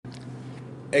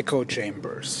Echo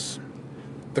chambers.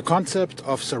 The concept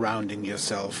of surrounding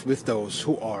yourself with those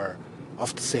who are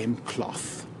of the same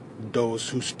cloth, those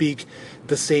who speak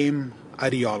the same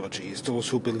ideologies, those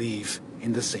who believe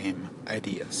in the same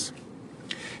ideas.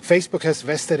 Facebook has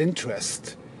vested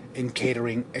interest in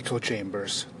catering echo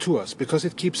chambers to us because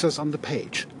it keeps us on the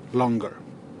page longer.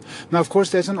 Now, of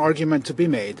course, there's an argument to be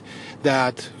made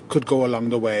that could go along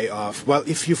the way of, well,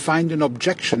 if you find an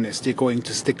objectionist, you're going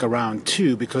to stick around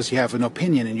too because you have an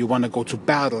opinion and you want to go to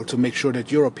battle to make sure that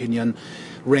your opinion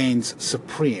reigns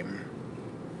supreme.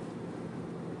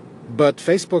 But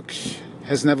Facebook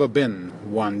has never been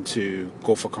one to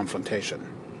go for confrontation.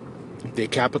 They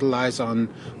capitalize on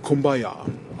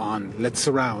kumbaya, on let's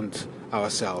surround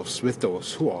ourselves with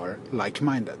those who are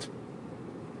like-minded.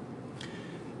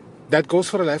 That goes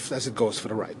for the left as it goes for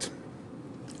the right.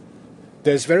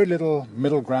 There's very little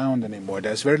middle ground anymore.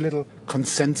 There's very little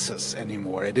consensus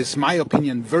anymore. It is my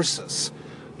opinion versus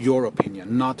your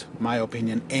opinion, not my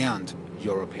opinion and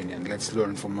your opinion. Let's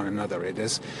learn from one another. It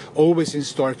is always in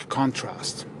stark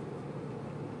contrast.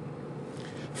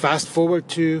 Fast forward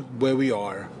to where we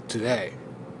are today.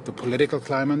 The political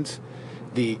climate,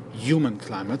 the human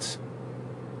climate.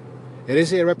 It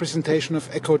is a representation of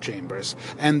echo chambers,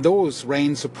 and those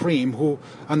reign supreme who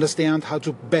understand how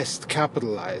to best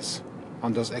capitalize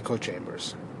on those echo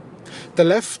chambers. The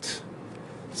left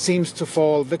seems to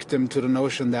fall victim to the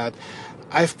notion that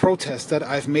I've protested,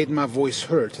 I've made my voice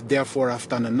heard, therefore I've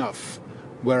done enough,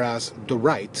 whereas the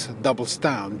right doubles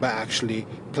down by actually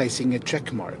placing a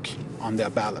check mark on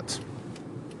their ballot.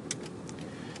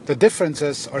 The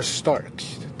differences are stark.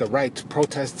 The right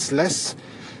protests less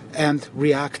and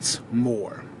reacts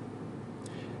more.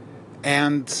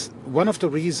 And one of the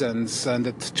reasons, and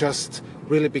it just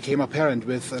really became apparent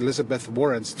with Elizabeth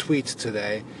Warren's tweet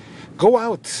today, go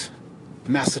out,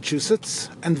 Massachusetts,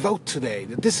 and vote today.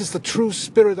 This is the true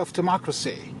spirit of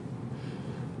democracy.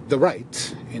 The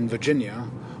right in Virginia,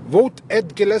 vote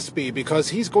Ed Gillespie because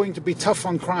he's going to be tough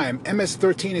on crime.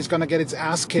 MS-13 is going to get its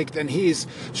ass kicked and he's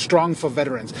strong for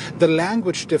veterans. The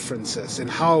language differences in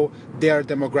how their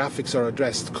demographics are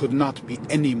addressed could not be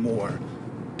any more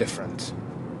different.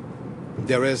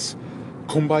 There is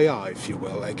kumbaya, if you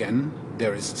will, again.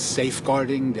 There is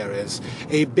safeguarding. There is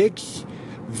a big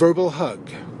verbal hug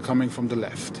coming from the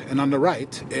left. And on the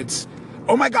right, it's,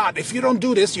 oh my God, if you don't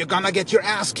do this, you're going to get your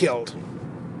ass killed.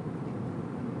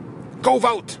 Go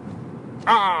vote!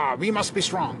 We must be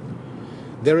strong.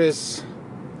 There is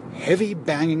heavy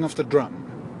banging of the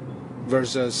drum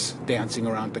versus dancing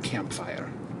around the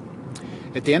campfire.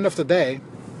 At the end of the day,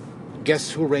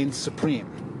 guess who reigns supreme?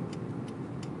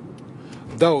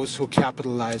 Those who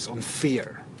capitalize on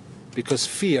fear, because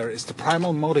fear is the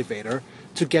primal motivator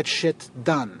to get shit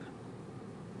done.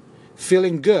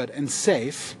 Feeling good and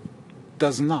safe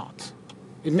does not.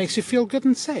 It makes you feel good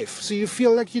and safe, so you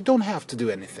feel like you don't have to do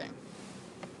anything.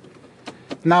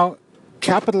 Now,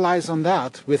 capitalize on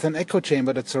that with an echo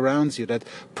chamber that surrounds you, that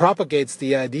propagates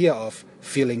the idea of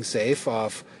feeling safe,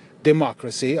 of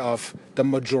democracy, of the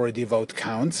majority vote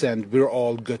counts, and we're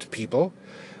all good people.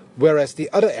 Whereas the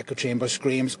other echo chamber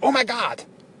screams, oh my God,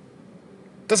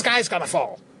 the sky's gonna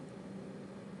fall.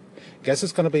 Guess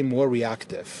it's gonna be more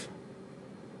reactive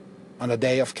on the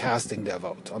day of casting their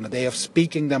vote, on the day of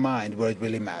speaking their mind where it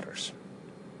really matters.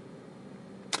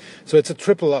 So it's a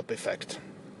triple up effect.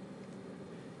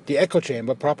 The echo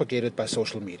chamber propagated by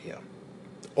social media,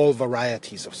 all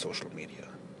varieties of social media.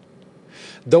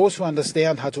 Those who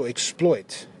understand how to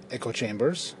exploit echo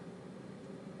chambers,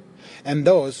 and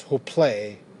those who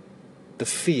play the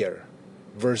fear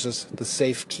versus the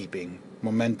safekeeping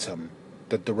momentum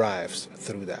that derives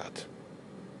through that.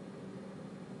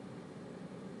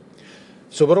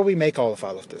 So what do we make all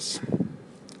of this?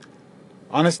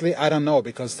 Honestly, I don't know,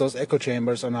 because those echo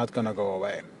chambers are not going to go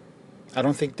away. I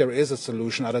don't think there is a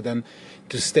solution other than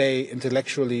to stay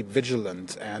intellectually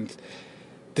vigilant and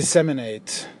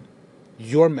disseminate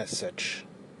your message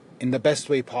in the best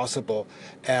way possible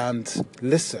and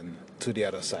listen to the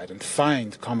other side and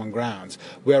find common grounds.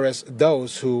 Whereas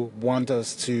those who want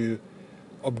us to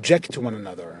object to one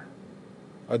another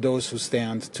are those who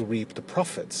stand to reap the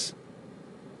profits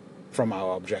from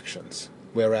our objections.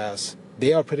 Whereas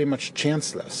they are pretty much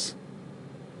chanceless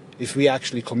if we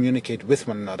actually communicate with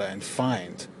one another and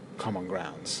find common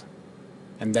grounds,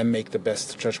 and then make the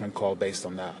best judgment call based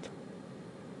on that.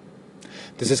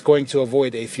 This is going to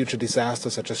avoid a future disaster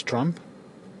such as Trump.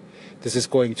 This is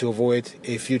going to avoid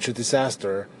a future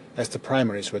disaster as the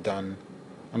primaries were done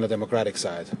on the Democratic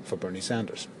side for Bernie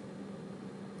Sanders.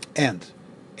 And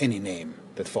any name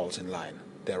that falls in line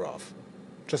thereof.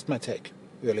 Just my take,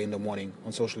 early in the morning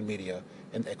on social media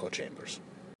and echo chambers.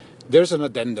 There's an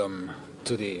addendum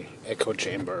to the echo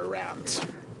chamber rant.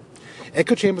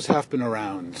 Echo chambers have been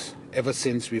around ever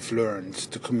since we've learned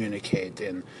to communicate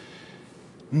in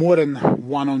more than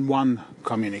one-on-one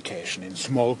communication, in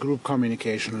small group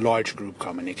communication, large group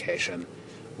communication.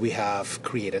 We have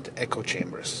created echo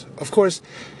chambers. Of course,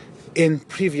 in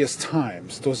previous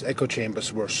times, those echo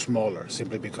chambers were smaller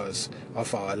simply because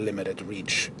of our limited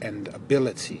reach and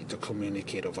ability to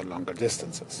communicate over longer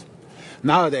distances.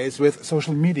 Nowadays, with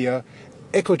social media,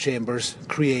 echo chambers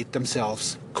create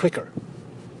themselves quicker,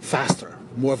 faster,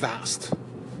 more vast,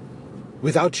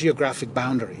 without geographic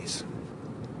boundaries.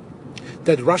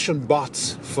 That Russian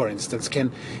bots, for instance,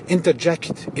 can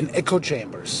interject in echo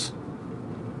chambers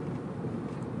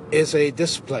is a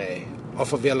display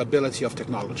of availability of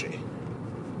technology.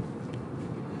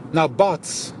 Now,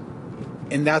 bots,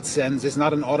 in that sense, is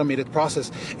not an automated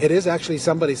process. It is actually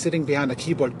somebody sitting behind a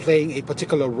keyboard playing a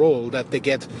particular role that they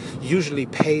get usually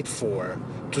paid for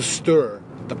to stir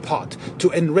the pot, to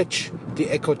enrich the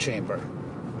echo chamber.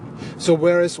 So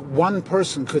whereas one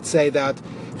person could say that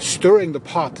stirring the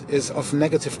pot is of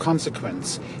negative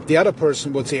consequence, the other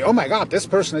person would say, oh my God, this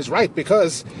person is right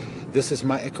because this is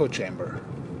my echo chamber.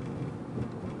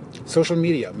 Social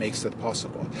media makes that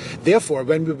possible. Therefore,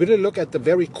 when we really look at the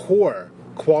very core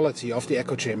quality of the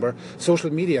echo chamber,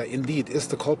 social media indeed is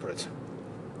the culprit.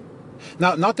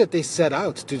 Now, not that they set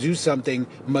out to do something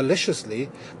maliciously,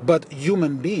 but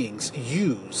human beings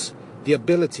use the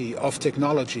ability of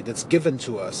technology that's given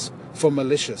to us for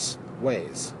malicious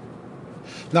ways.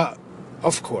 Now,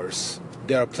 of course,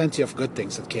 there are plenty of good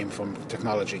things that came from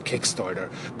technology. Kickstarter,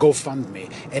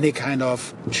 GoFundMe, any kind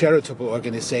of charitable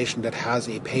organization that has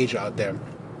a page out there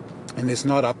and is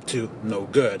not up to no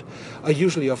good are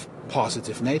usually of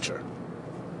positive nature.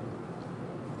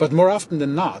 But more often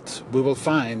than not, we will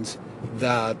find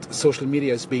that social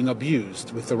media is being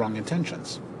abused with the wrong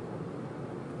intentions.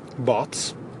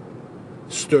 Bots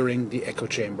stirring the echo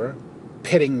chamber,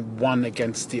 pitting one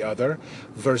against the other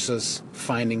versus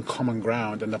finding common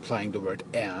ground and applying the word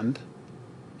and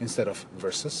instead of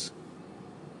versus.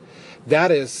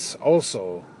 That is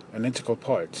also an integral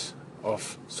part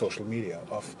of social media,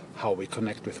 of how we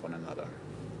connect with one another.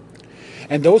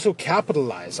 And those who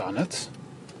capitalize on it,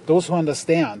 those who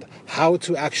understand how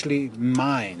to actually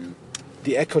mine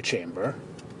the echo chamber,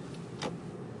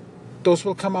 those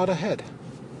will come out ahead.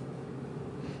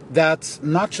 That's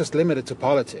not just limited to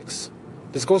politics.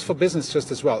 This goes for business just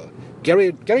as well.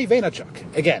 Gary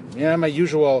Vaynerchuk, again, my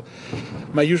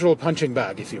usual punching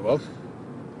bag, if you will.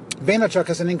 Vaynerchuk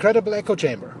has an incredible echo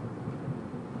chamber.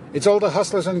 It's all the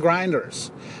hustlers and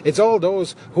grinders. It's all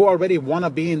those who already want to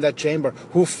be in that chamber,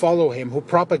 who follow him, who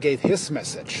propagate his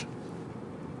message.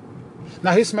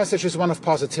 Now, his message is one of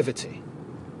positivity.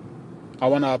 I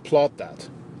want to applaud that.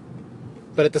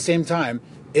 But at the same time,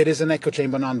 it is an echo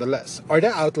chamber nonetheless. Are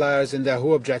there outliers in there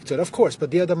who object to it? Of course,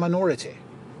 but they are the minority.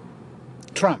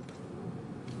 Trump.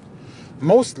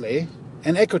 Mostly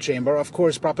an echo chamber, of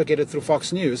course, propagated through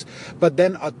Fox News, but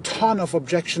then a ton of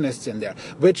objectionists in there,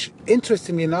 which,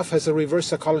 interestingly enough, has a reverse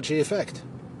psychology effect.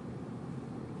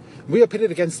 We are pitted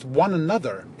against one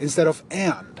another instead of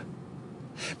and.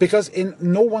 Because in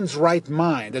no one's right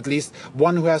mind, at least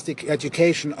one who has the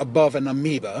education above an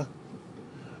amoeba,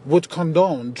 would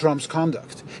condone Trump's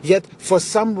conduct. Yet, for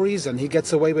some reason, he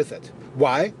gets away with it.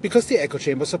 Why? Because the echo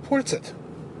chamber supports it.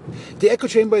 The echo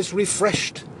chamber is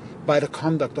refreshed by the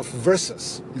conduct of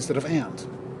versus instead of and.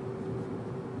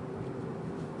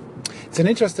 It's an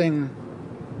interesting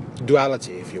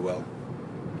duality, if you will.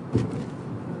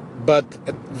 But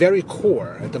at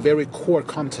the very core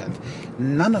content,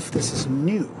 none of this is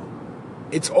new.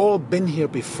 It's all been here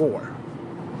before.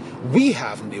 We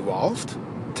haven't evolved.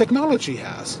 Technology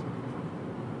has.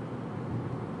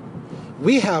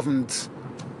 We haven't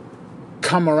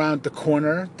come around the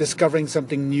corner discovering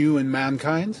something new in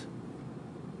mankind.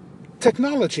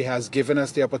 Technology has given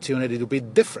us the opportunity to be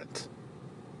different.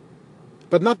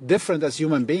 But not different as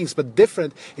human beings, but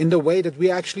different in the way that we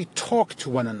actually talk to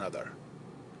one another.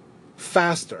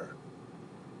 Faster,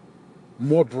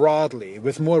 more broadly,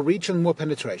 with more reach and more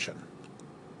penetration.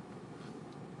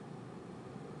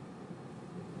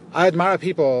 I admire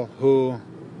people who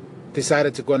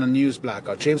decided to go on a news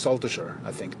blackout. James Altucher,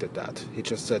 I think, did that. He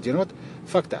just said, you know what?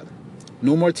 Fuck that.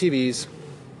 No more TVs.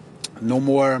 No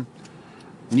more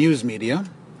news media.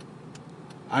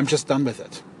 I'm just done with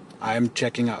it. I'm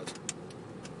checking out.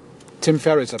 Tim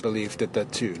Ferriss, I believe, did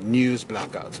that too. News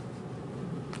blackout.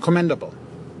 Commendable.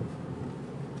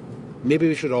 Maybe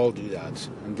we should all do that.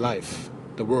 And life,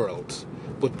 the world,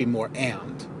 would be more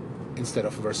and instead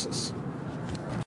of versus.